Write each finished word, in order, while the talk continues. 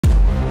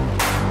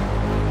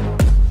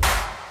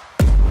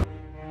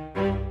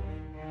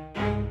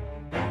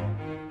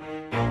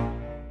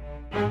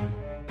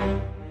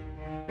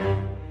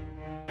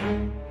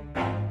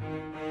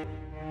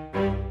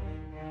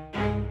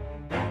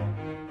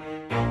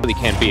really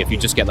can be if you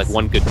just get like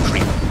one good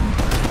creep.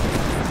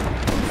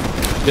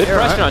 Good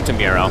pressure onto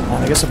Miero.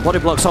 I guess some body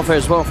blocks off here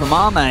as well from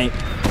Ame.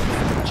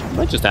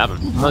 Might just have him.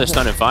 Oh, they're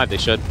stunned in 5, they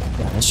should.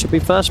 Yeah, this should be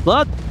first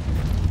blood.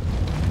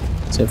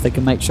 See if they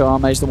can make sure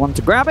Ame's the one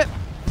to grab it.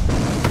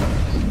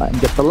 Let him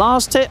get the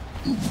last hit.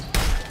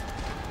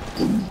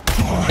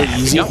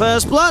 Easy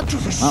first blood.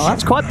 Well,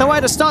 that's quite the way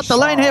to start the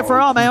lane here for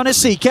Ame on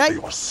his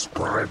CK.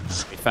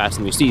 Fast,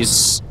 and you see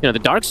the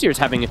Darkseer is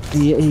having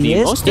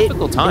the most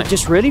difficult time. It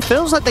just really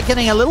feels like they're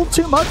getting a little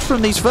too much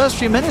from these first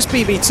few minutes,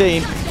 BB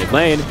team. Good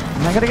lane.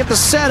 And they're going to get the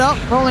setup.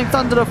 Rolling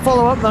Thunder to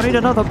follow up. They'll need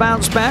another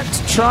bounce back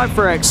to try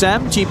for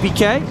XM.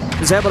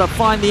 GPK is able to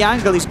find the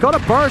angle. He's got a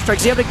burst strike.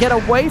 Is he able to get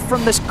away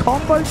from this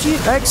combo?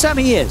 XM,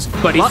 he is.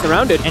 But he's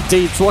surrounded.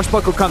 Indeed,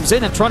 Swashbuckle comes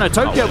in, and Toronto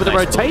Tokyo with the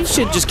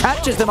rotation just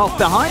catches them off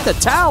behind the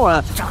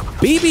tower.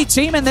 BB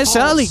team in this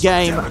early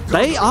game,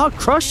 they are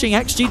crushing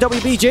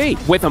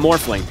XGWBG. With a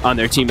Morphling on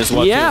their team as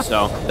well, yeah. too.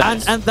 So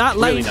and that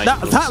really lane,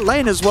 nice that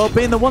lane as well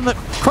being the one that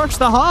crushed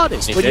the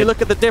hardest when you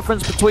look at the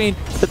difference between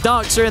the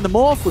Darkseer and the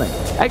Morphling.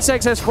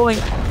 XXS falling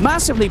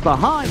massively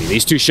behind.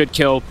 These two should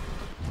kill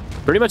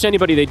pretty much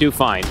anybody they do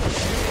find.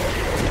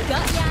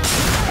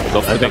 Go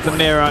for the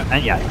Miero,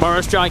 and yeah,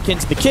 Burrow strike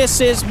into the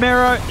kisses.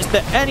 Miero, is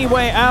there any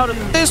way out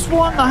of this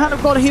one? The Hand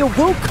of God heal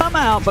will come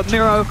out, but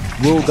Miero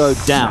will go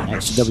down.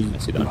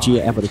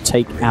 XGWBG able to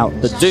take out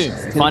the Doom.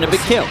 Find a big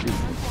kill.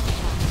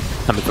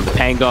 Coming from the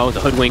Pango, the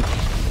Hoodwink.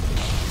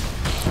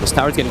 This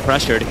tower's getting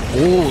pressured.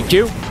 Ooh,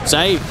 Q.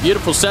 Save.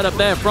 Beautiful setup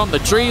there from the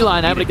tree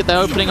line. Able to get the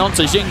opening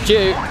onto Xinq.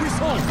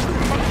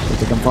 If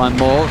they can find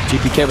more.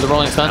 GPK with the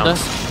Rolling Thunder.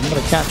 I'm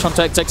going to catch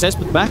onto XXS,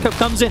 but the backup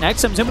comes in.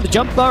 XM's in with the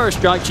jump Burrow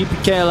strike.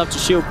 GPK will have to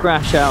shield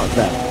crash out of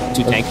that.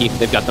 Too tanky.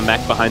 They've got the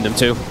mech behind them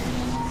too.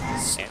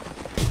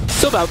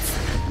 So about,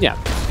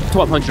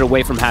 1,200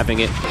 away from having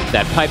it.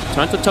 That pipe.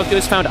 Toronto Tokyo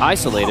is found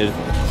isolated.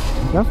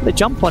 Go for the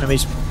jump on him.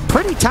 He's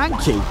pretty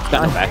tanky.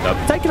 Got no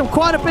backup. Taking him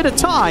quite a bit of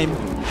time.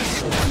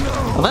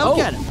 Well, they'll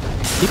get him.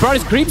 He brought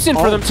his creeps in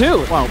for them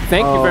too. Well,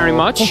 thank you very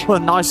much. A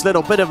nice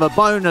little bit of a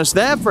bonus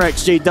there for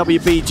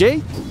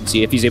XGWBG.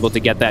 See if he's able to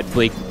get that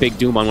big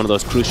Doom on one of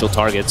those crucial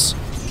targets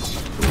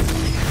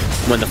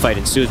when the fight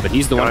ensues, but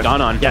he's the one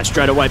gone on. Yeah,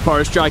 straight away,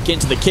 Burrow strike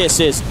into the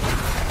kisses.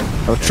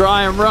 They'll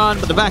try and run,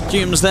 but the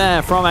vacuum's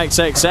there from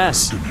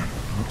XXS.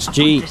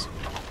 XG.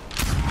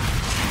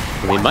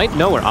 They might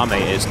know where Ame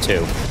is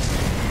too.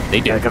 They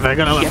do. They're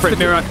going to let Frit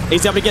Miero.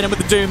 He's able to get him with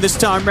the Doom this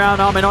time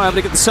round. Ame not able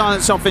to get the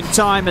silence off in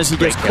time as he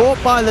gets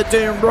caught by the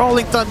Doom.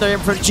 Rolling Thunder in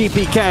from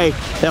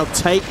GPK. They'll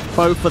take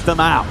both of them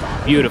out.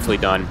 Beautifully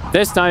done.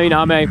 This time,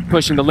 Ame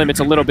pushing the limits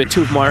a little bit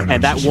too far,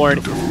 and that ward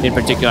in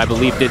particular, I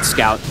believe, did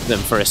scout them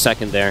for a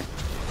second there.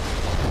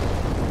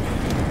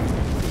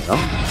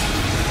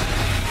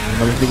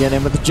 Looking to get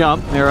in with the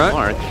jump,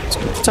 Miero.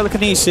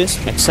 Telekinesis.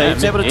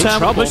 Save's able to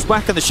turn with push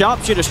whack and the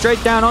sharpshooter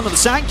straight down onto the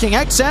Sand King.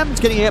 XM's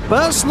getting hit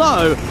burst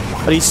low,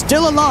 but he's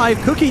still alive.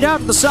 Cookie down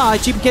to the side.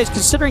 GPK is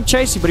considering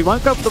chasing, but he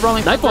won't go for the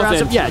rolling Nightfall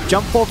as of yet.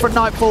 Jump forward for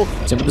Nightfall.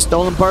 He's in with the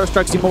stolen Burrow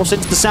strikes. He morphs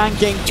into the Sand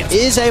King.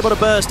 Is able to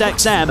burst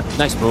XM.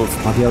 Nice move.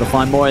 Might be able to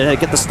find more. They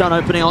get the stun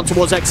opening on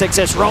towards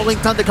XXS. Rolling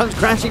Thunder comes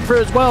crashing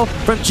through as well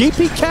from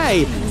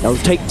GPK. They'll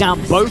take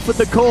down both with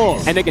the core.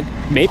 And they can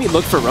maybe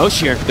look for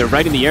Roche here. They're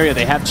right in the area.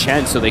 They have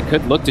chance, so they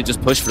could look to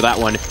just push for that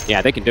one.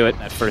 Yeah, they can do it.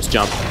 That first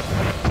jump.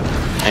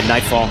 And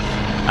Nightfall.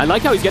 I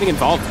like how he's getting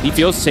involved. He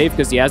feels safe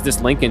because he has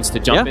this Linkens to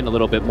jump in a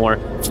little bit more,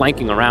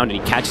 flanking around,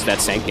 and he catches that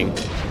Sand King.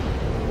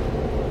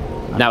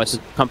 Now it's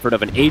the comfort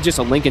of an Aegis,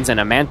 a Linkens, and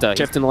a Manta.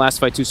 Shift in the last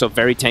fight too, so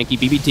very tanky.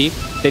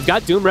 BBT, they've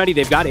got Doom ready,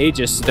 they've got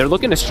Aegis. They're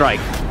looking to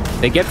strike.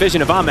 They get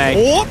vision of Ame.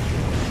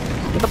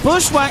 With the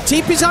bushwhack,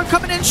 TP's out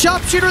coming in,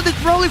 sharpshooter, the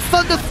Rolling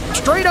Thunder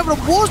straight over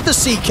towards the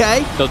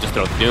CK. They'll just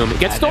throw the Doom. It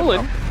gets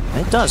stolen.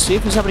 It does. See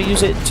if he's able to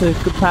use it to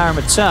good power in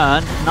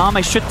return.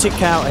 Name should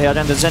tick out here. I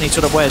don't think there's any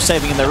sort of way of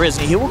saving him. There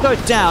isn't. He will go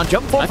down.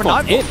 Jump forward for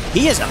Nightfall.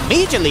 He is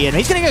immediately in.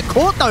 He's going to get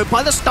caught, though,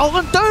 by the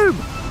stolen Doom.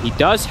 He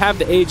does have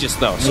the Aegis,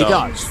 though. So. He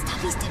does.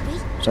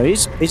 So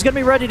he's going to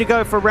be ready to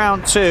go for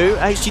round 2.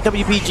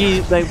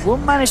 HGWPG, they will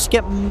manage to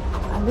get,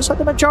 looks like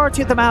the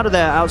majority of them out of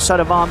there outside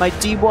of Ame.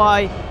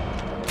 DY,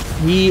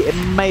 he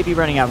may be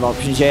running out of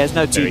options. Yeah, he has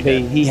no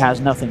TP. He has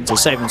nothing to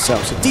save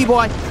himself. So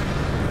DY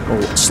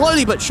will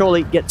slowly but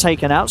surely get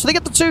taken out. So they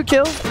get the 2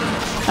 kills.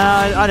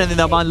 I don't think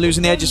they'll mind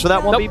losing the edges for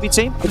that one, BB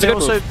team. But they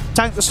also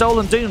tank the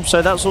stolen Doom,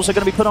 so that's also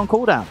going to be put on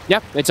cooldown.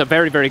 Yep, it's a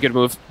very, very good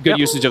move. Good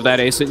usage of that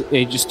ace,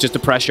 just to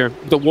pressure.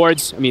 The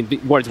wards, I mean, the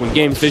wards win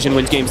games, Vision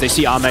wins games. They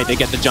see Ame, they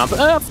get the jump.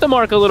 Off the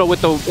mark a little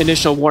with the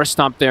initial war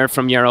stomp there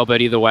from Miero,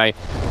 but either way.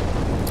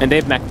 And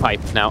they've mech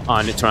pipe now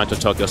on Toronto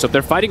Tokyo. So if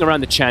they're fighting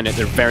around the Chen,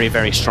 they're very,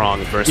 very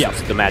strong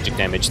versus the magic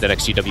damage that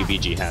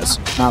XGWBG has.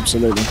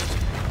 Absolutely.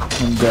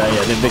 And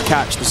the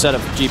catch, the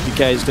setup for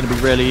GPK is going to be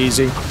really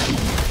easy.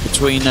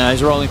 Between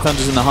his Rolling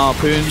Thunders and the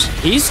Harpoons.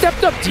 He's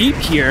stepped up deep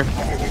here.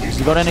 Has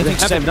he got anything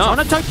to say?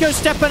 Toronto Tokyo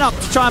stepping up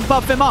to try and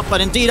buff him up,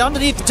 but indeed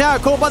underneath the tower,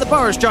 caught by the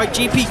Burrow strike.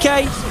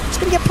 GPK is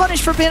going to get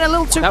punished for being a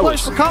little too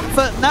close for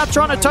comfort. Now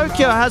Toronto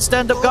Tokyo has to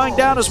end up going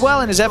down as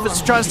well in his efforts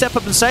to try and step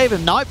up and save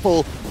him.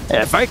 Nightfall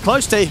Yeah, very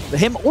close to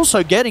him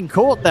also getting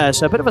caught there,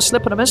 so a bit of a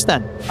slip and a miss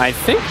then. I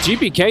think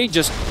GPK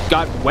just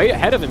got way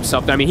ahead of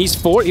himself. I mean, he was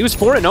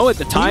 4-0 at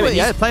the time.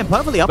 Yeah, playing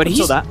perfectly up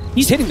until that.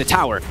 He's hitting the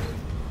tower.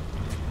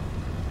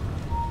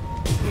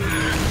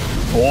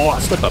 Oh,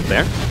 slip up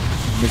there.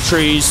 The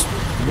trees.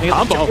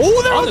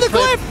 Oh, they're on the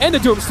cliff! And the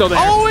Doom's still there.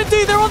 Oh,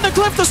 indeed, they're on the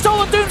cliff. The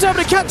stolen Doom's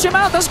able to catch him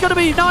out. That's going to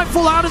be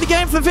Nightfall out of the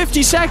game for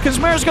 50 seconds.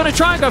 Miero's going to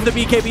try and go for the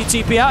BKB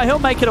TP out. He'll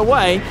make it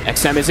away.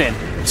 XM is in.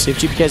 See if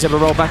GPK's able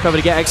to roll back over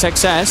to get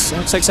XXS.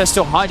 XXS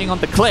still hiding on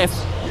the cliff.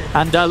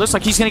 And looks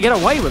like he's going to get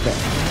away with it.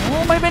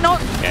 Oh, maybe not.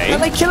 Okay.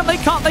 Can they kill him? They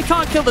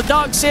can't kill the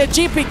Dark Seer.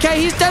 GPK,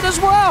 he's dead as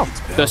well.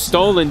 The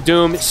stolen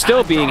Doom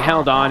still being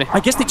held on.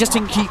 I guess they just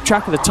didn't keep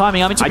track of the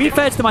timing. I mean, to be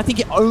fair to them, I think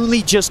it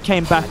only just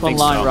came back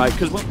online, so. right?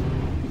 Because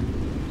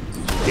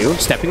Doom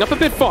stepping up a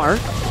bit far.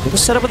 They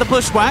set up with a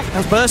bushwhack.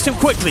 They'll burst him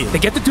quickly. They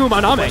get the Doom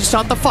on Ame.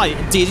 Start the fight.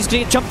 Indeed, he's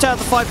going to get jumped out of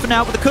the fight for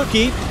now with a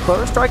cookie.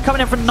 First strike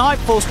coming in from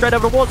Nightfall straight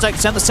over towards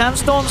XM. The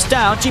Sandstorm's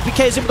down.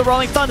 GPK is in with the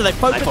Rolling Thunder. They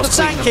focus the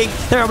Sand King.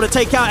 They're able to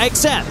take out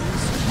XM.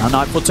 Now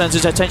Nightfall turns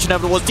his attention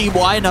over towards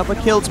DY. Another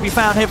kill to be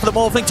found here for the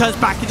Morphling. Turns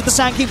back into the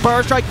Sand King.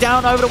 Burrow strike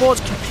down over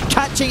towards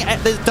catching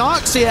the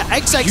Dark Seer.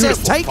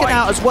 XXS taken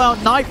out as well.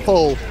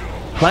 Nightfall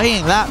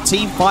playing that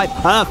team fight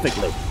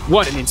perfectly.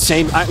 What an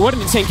insane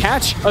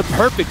catch. A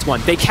perfect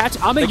one. They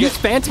catch Ame used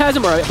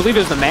Phantasm, or I believe it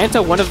was the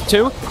Manta, one of the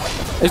two.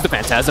 Is the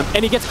Phantasm.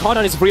 And he gets caught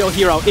on his real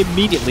hero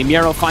immediately.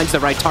 Miero finds the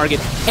right target,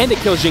 and it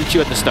kills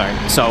Xinq at the start.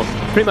 So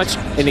pretty much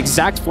an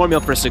exact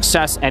formula for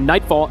success, and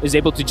Nightfall is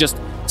able to just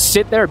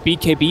sit there,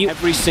 BKB,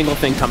 every single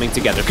thing coming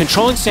together.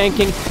 Controlling Sand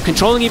King,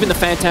 controlling even the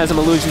Phantasm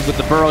illusions with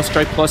the Burrow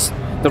strike, plus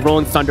the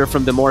Rolling Thunder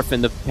from the Morph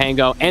and the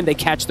Pango, and they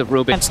catch the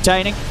Rubick.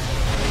 Entertaining.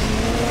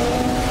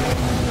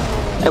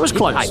 It was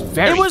close.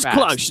 It was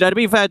close. To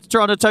be fair to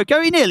Toronto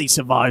Tokyo, he nearly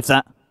survived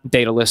that.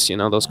 Dataless, you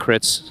know, those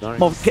crits. Sorry.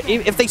 Well,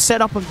 if they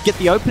set up and get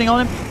the opening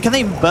on him, can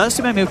they even burst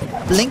him? I mean,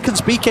 Lincoln's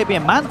BKB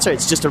and Manta,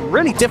 it's just a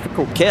really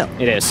difficult kill.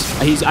 It is.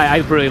 I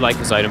really like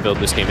his item build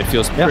this game. It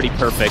feels pretty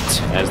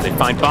perfect as they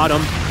find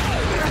bottom.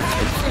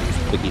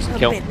 Quick easy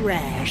kill.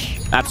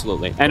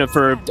 Absolutely. And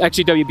for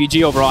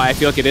XGWBG overall, I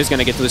feel like it is going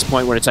to get to this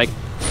point where it's like,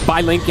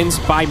 buy Lincolns,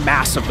 buy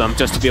mass of them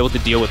just to be able to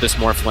deal with this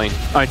Morphling,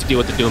 or to deal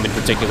with the Doom in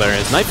particular.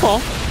 As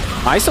Nightfall,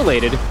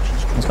 isolated.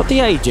 He's got the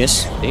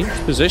Aegis. Dangerous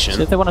position.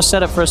 So if they want to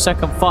set up for a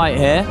second fight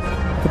here,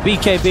 the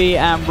BKB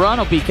and run,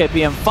 or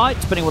BKB and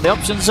fight, depending what the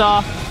options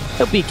are,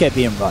 he'll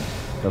BKB and run.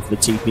 Go for the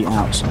TP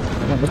out. So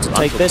let's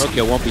take this.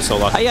 Tokyo won't be so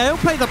lucky. Yeah, he'll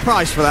pay the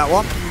price for that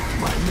one.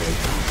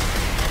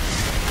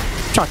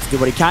 Tried to do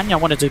what he can. Yeah, I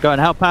wanted to go and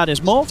help out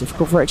his more.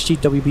 Difficult for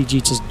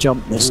XGWBG to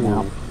jump this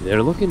now.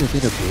 They're looking to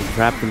get a big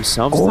trap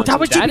themselves. Oh, that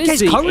was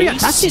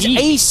Gpk-Riyadh. That's his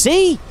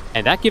AC.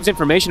 And that gives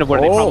information of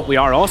where they probably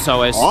are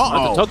also as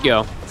the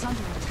Tokyo.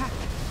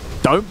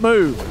 Don't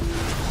move.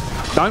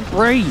 Don't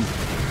breathe.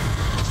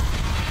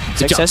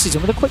 Success is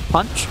in with a quick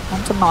punch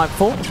onto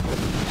Nightfall.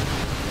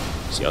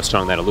 See how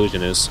strong that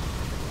illusion is.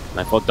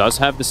 Nightfall does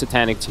have the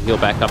Satanic to heal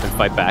back up and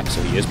fight back,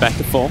 so he is back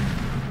to full.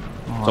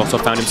 He's also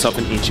found himself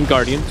an Ancient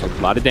Guardian, so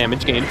a lot of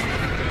damage gained.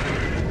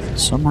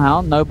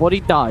 Somehow, nobody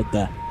died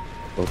there.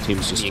 Both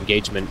teams just the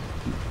engagement.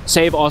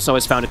 Save also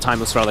has found a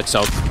Timeless Relic,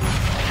 so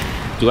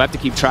do have to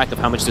keep track of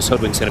how much this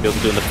Hoodwink's going to be able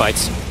to do in the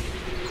fights.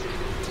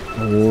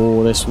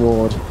 Oh, this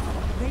ward.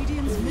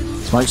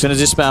 Smoke's in a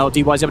dispel.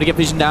 DY's able to get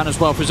vision down as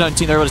well for his own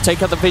team. They're able to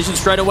take out the vision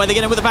straight away. They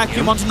get in with a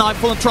vacuum onto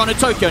Nightfall and Toronto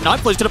Tokyo.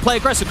 Nightfall is going to play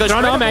aggressive. Goes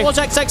straight up towards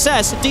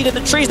XXS. Indeed, in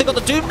the trees, they got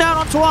the Doom down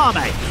onto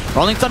Ame.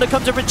 Rolling Thunder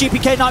comes in for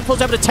GPK.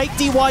 Nightfall's able to take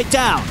DY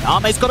down.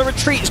 Ame's got to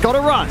retreat. He's got to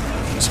run.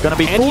 It's going to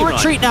be full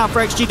retreat now for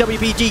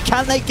XGWBG.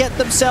 Can they get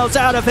themselves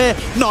out of here?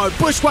 No.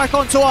 Bushwhack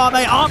onto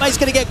Ame. Ame's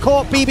going to get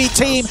caught. BB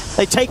team.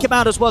 They take him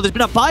out as well. There's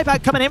been a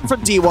buyback coming in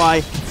from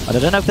DY. But I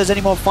don't know if there's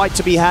any more fight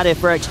to be had here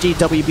for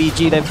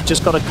XGWBG. They've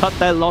just got to cut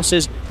their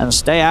losses and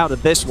stay out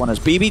of this one as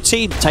BB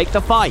team take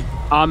the fight.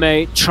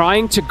 Ame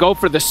trying to go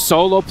for the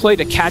solo play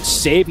to catch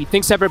save. He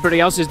thinks everybody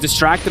else is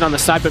distracted on the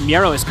side, but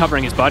Miero is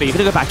covering his buddy. He's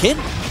going to go back in.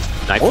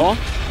 Nightfall.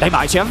 They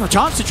might have a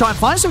chance to try and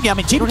find something. I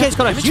mean, GPK's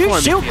got a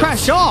huge shield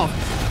crash off.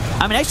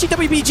 I mean,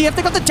 XGWBG, if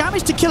they got the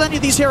damage to kill any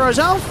of these heroes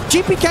off,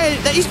 GPK,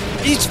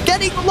 he's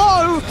getting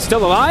low.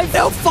 Still alive?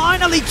 They'll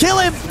finally kill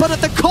him, but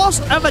at the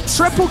cost of a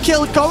triple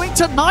kill going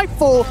to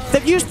Nightfall.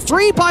 They've used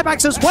 3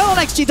 buybacks as well on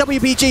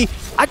XGWBG.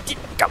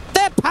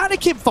 They're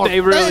panicking for it.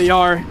 They really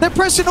are. They're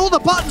pressing all the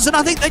buttons, and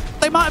I think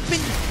they might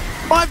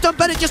have done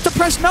better just to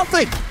press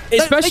nothing.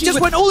 They just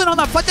went all in on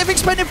that, but they've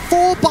expended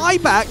 4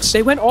 buybacks.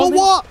 They went all in. For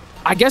what?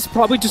 I guess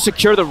probably to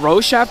secure the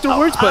Roche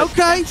afterwards, but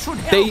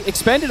they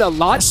expended a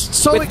lot.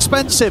 So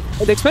expensive.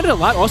 They expended a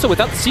lot also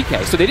without the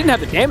CK, so they didn't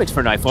have the damage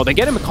for Nightfall. They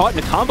get him caught in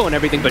a combo and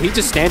everything, but he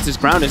just stands his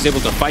ground and is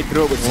able to fight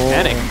through it with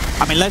Satanic.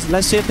 I mean,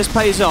 let's see if this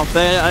pays off.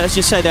 As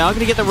you say, they are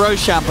going to get the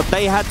Roshan, but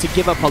they had to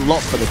give up a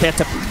lot for this. They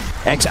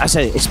had to, I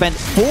said, spend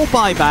 4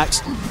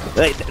 buybacks.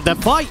 The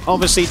fight,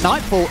 obviously,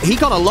 Nightfall, he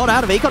got a lot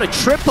out of it. He got a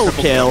triple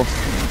kill.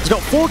 He's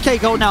got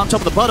 4K gold now on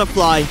top of the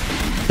Butterfly.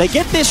 They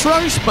get this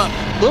Roche, but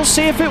we'll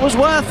see if it was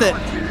worth it.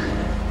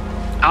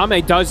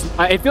 Ame does.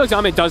 It feels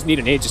like Ame does need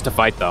an Aegis to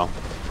fight, though.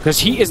 because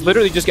he is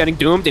literally just getting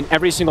doomed in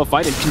every single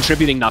fight and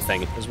contributing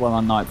nothing. As well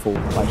on Nightfall.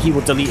 Like, he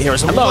will delete here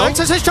as well. Hello.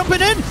 X's is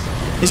jumping in.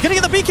 He's going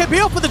to get the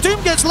BKB off, but the Doom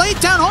gets laid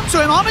down onto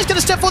him. Ame's going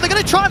to step forward. They're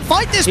going to try and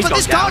fight this, but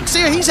this Dark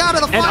Seer, he's out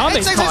of the fight.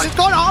 XS is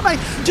gone. Ame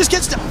just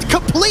gets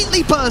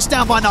completely burst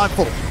down by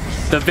Nightfall.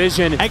 The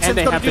vision, and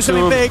they have to do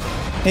something big.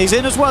 He's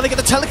in as well. They get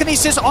the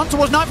telekinesis on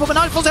towards Nightfall, but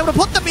Nightfall's able to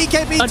put the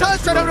BKB.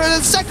 Turns straight over,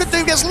 and the second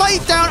Doom gets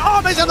laid down.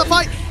 Ame's out of the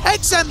fight.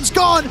 XM's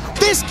gone.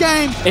 This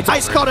game,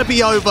 it's got to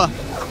be over.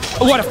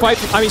 What a fight.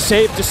 I mean,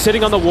 Save just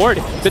sitting on the ward.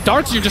 The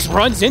Darkseer just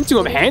runs into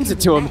him, hands it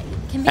to him.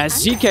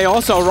 As CK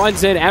also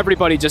runs in,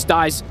 everybody just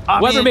dies.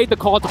 Whoever made the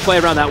call to play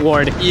around that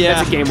ward,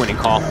 that's a game-winning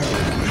call.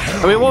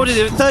 I mean, what was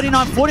it?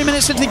 39, 40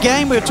 minutes into the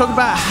game, we were talking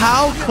about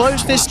how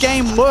close this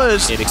game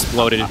was. It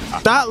exploded.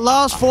 That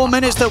last 4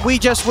 minutes that we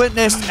just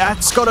witnessed,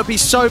 that's got to be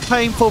so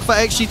painful for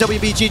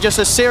XGWBG. Just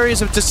a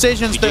series of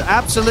decisions that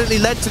absolutely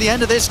led to the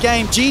end of this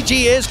game.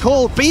 GG is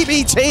called.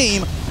 BB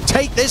team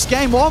take this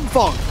game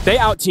 1-4. They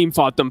out-team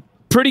fought them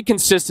pretty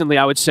consistently,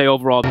 I would say,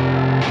 overall.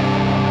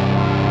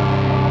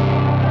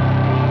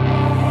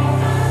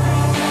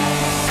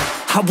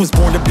 I was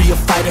born to be a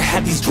fighter,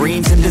 had these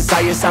dreams and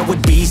desires. I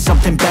would be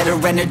something better,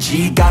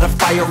 energy, got a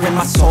fire in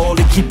my soul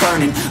to keep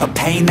burning, a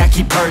pain that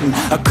keep hurting,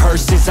 a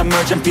curse is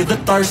emerging, feel the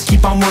thirst,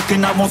 keep on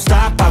working, I won't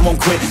stop, I won't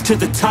quit, to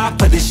the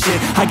top of this shit,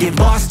 I get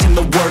lost in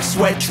the work,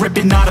 sweat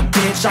dripping, not a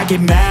bitch, I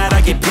get mad,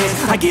 I get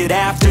pissed, I get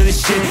after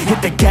this shit,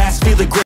 hit the gas, feel the grip.